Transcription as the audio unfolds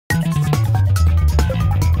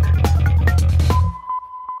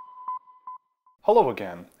Hello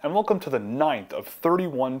again, and welcome to the 9th of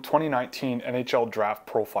 31 2019 NHL Draft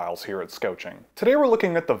profiles here at Scouching. Today we're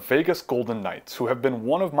looking at the Vegas Golden Knights, who have been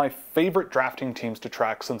one of my favorite drafting teams to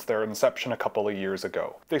track since their inception a couple of years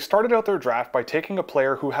ago. They started out their draft by taking a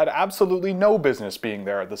player who had absolutely no business being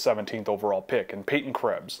there at the 17th overall pick in Peyton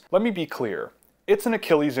Krebs. Let me be clear, it's an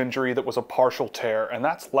Achilles injury that was a partial tear, and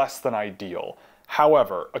that's less than ideal.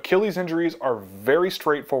 However, Achilles injuries are very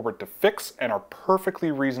straightforward to fix and are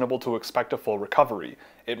perfectly reasonable to expect a full recovery.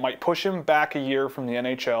 It might push him back a year from the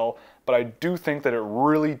NHL, but I do think that it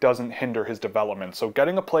really doesn't hinder his development, so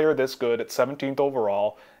getting a player this good at 17th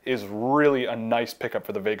overall is really a nice pickup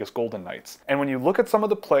for the Vegas Golden Knights. And when you look at some of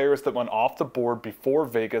the players that went off the board before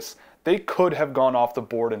Vegas, they could have gone off the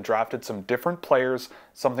board and drafted some different players,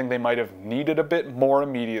 something they might have needed a bit more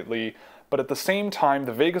immediately. But at the same time,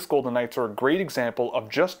 the Vegas Golden Knights are a great example of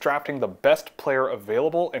just drafting the best player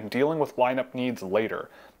available and dealing with lineup needs later.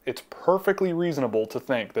 It's perfectly reasonable to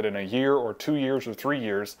think that in a year or 2 years or 3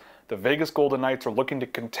 years, the Vegas Golden Knights are looking to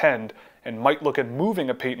contend and might look at moving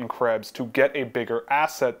a Peyton Krebs to get a bigger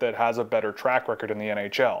asset that has a better track record in the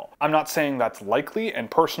NHL. I'm not saying that's likely, and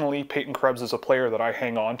personally, Peyton Krebs is a player that I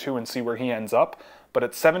hang on to and see where he ends up, but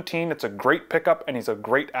at 17, it's a great pickup and he's a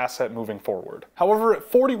great asset moving forward. However, at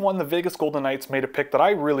 41, the Vegas Golden Knights made a pick that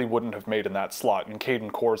I really wouldn't have made in that slot in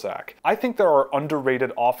Caden Korczak. I think there are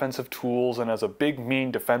underrated offensive tools, and as a big, mean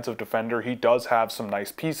defensive defender, he does have some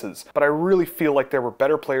nice pieces, but I really feel like there were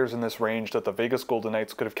better players in this range that the Vegas Golden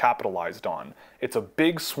Knights could have capitalized on. It's a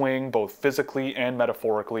big swing, both physically and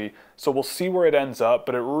metaphorically, so we'll see where it ends up,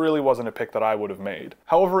 but it really wasn't a pick that I would have made.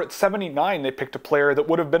 However, at 79, they picked a player that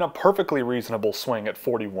would have been a perfectly reasonable swing at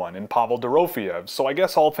 41 in Pavel Dorofeyev, so I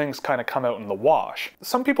guess all things kind of come out in the wash.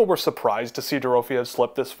 Some people were surprised to see Dorofeyev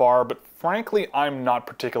slip this far, but frankly, I'm not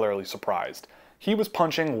particularly surprised. He was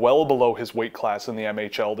punching well below his weight class in the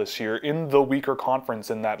MHL this year in the weaker conference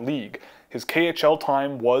in that league. His KHL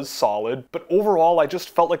time was solid, but overall I just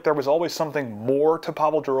felt like there was always something more to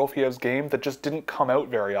Pavel Dorofeyev's game that just didn't come out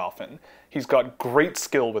very often. He's got great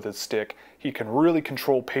skill with his stick, he can really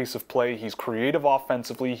control pace of play, he's creative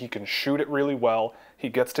offensively, he can shoot it really well, he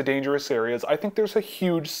gets to dangerous areas. I think there's a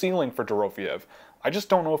huge ceiling for Dorofeyev. I just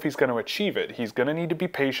don't know if he's going to achieve it. He's going to need to be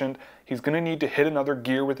patient, he's going to need to hit another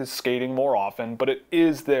gear with his skating more often, but it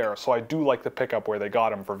is there, so I do like the pickup where they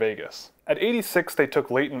got him for Vegas. At 86, they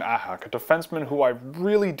took Leighton Ahak, a defenseman who I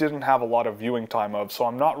really didn't have a lot of viewing time of, so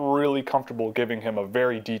I'm not really comfortable giving him a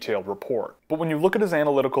very detailed report. But when you look at his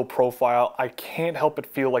analytical profile, I can't help but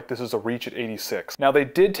feel like this is a reach at 86. Now, they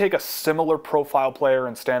did take a similar profile player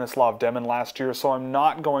in Stanislav Demin last year, so I'm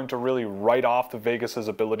not going to really write off the Vegas'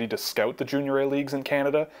 ability to scout the Junior A leagues in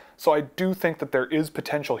Canada, so I do think that there is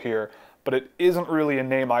potential here, but it isn't really a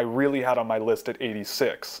name I really had on my list at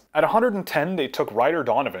 86. At 110, they took Ryder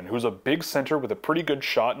Donovan, who's a big center with a pretty good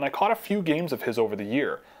shot, and I caught a few games of his over the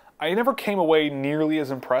year. I never came away nearly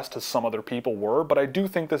as impressed as some other people were, but I do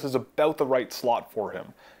think this is about the right slot for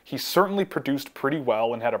him. He certainly produced pretty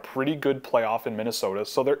well and had a pretty good playoff in Minnesota,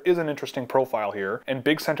 so there is an interesting profile here, and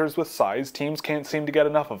big centers with size, teams can't seem to get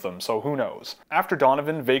enough of them, so who knows. After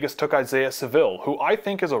Donovan, Vegas took Isaiah Seville, who I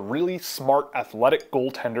think is a really smart, athletic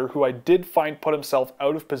goaltender who I did find put himself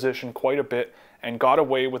out of position quite a bit and got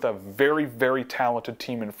away with a very, very talented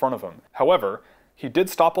team in front of him. However, he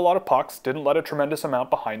did stop a lot of pucks, didn't let a tremendous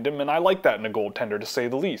amount behind him, and I like that in a goaltender to say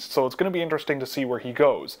the least, so it's going to be interesting to see where he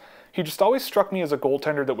goes. He just always struck me as a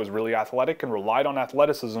goaltender that was really athletic and relied on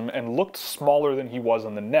athleticism and looked smaller than he was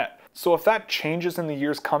in the net. So if that changes in the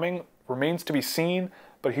years coming, remains to be seen,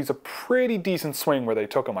 but he's a pretty decent swing where they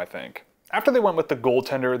took him, I think. After they went with the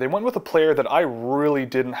goaltender, they went with a player that I really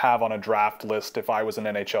didn't have on a draft list if I was an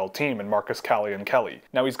NHL team in Marcus Kelly.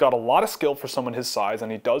 Now, he's got a lot of skill for someone his size, and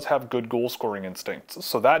he does have good goal-scoring instincts,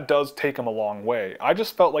 so that does take him a long way. I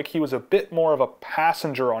just felt like he was a bit more of a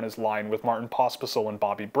passenger on his line with Martin Pospisil and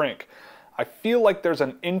Bobby Brink. I feel like there's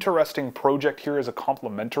an interesting project here as a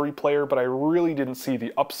complementary player, but I really didn't see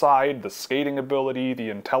the upside, the skating ability, the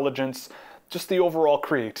intelligence, just the overall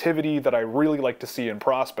creativity that I really like to see in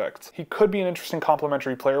prospects. He could be an interesting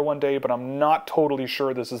complementary player one day, but I'm not totally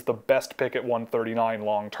sure this is the best pick at 139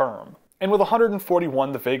 long term. And with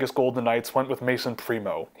 141, the Vegas Golden Knights went with Mason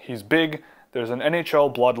Primo. He's big, there's an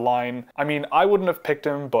NHL bloodline. I mean, I wouldn't have picked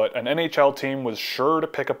him, but an NHL team was sure to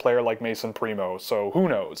pick a player like Mason Primo, so who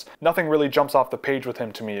knows? Nothing really jumps off the page with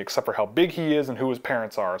him to me except for how big he is and who his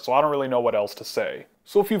parents are, so I don't really know what else to say.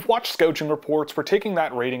 So if you've watched Scouching reports, we're taking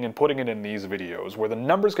that rating and putting it in these videos, where the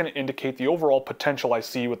number's going to indicate the overall potential I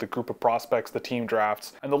see with the group of prospects the team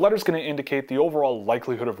drafts, and the letter's going to indicate the overall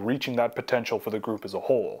likelihood of reaching that potential for the group as a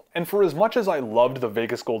whole. And for as much as I loved the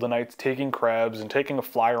Vegas Golden Knights taking Krebs and taking a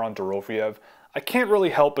flyer on Dorofeyev, I can't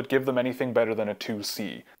really help but give them anything better than a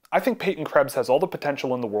 2C. I think Peyton Krebs has all the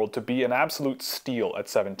potential in the world to be an absolute steal at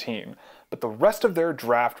 17, but the rest of their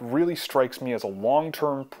draft really strikes me as a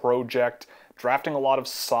long-term project, drafting a lot of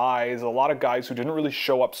size, a lot of guys who didn't really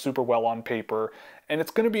show up super well on paper, and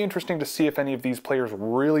it's going to be interesting to see if any of these players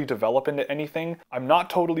really develop into anything. I'm not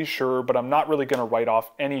totally sure, but I'm not really going to write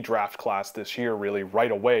off any draft class this year really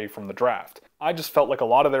right away from the draft. I just felt like a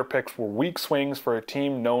lot of their picks were weak swings for a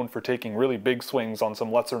team known for taking really big swings on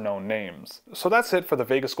some lesser known names. So that's it for the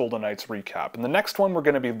Vegas Golden Knights recap. In the next one, we're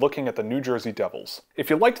going to be looking at the New Jersey Devils.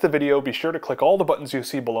 If you liked the video, be sure to click all the buttons you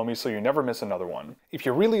see below me so you never miss another one. If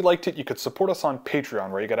you really liked it, you could support us on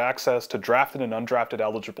Patreon, where you get access to drafted and undrafted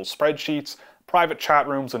eligible spreadsheets, private chat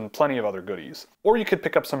rooms, and plenty of other goodies. Or you could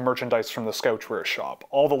pick up some merchandise from the Scouching shop.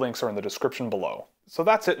 All the links are in the description below. So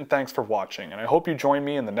that's it, and thanks for watching, and I hope you join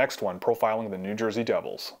me in the next one profiling the New Jersey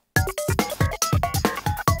Devils.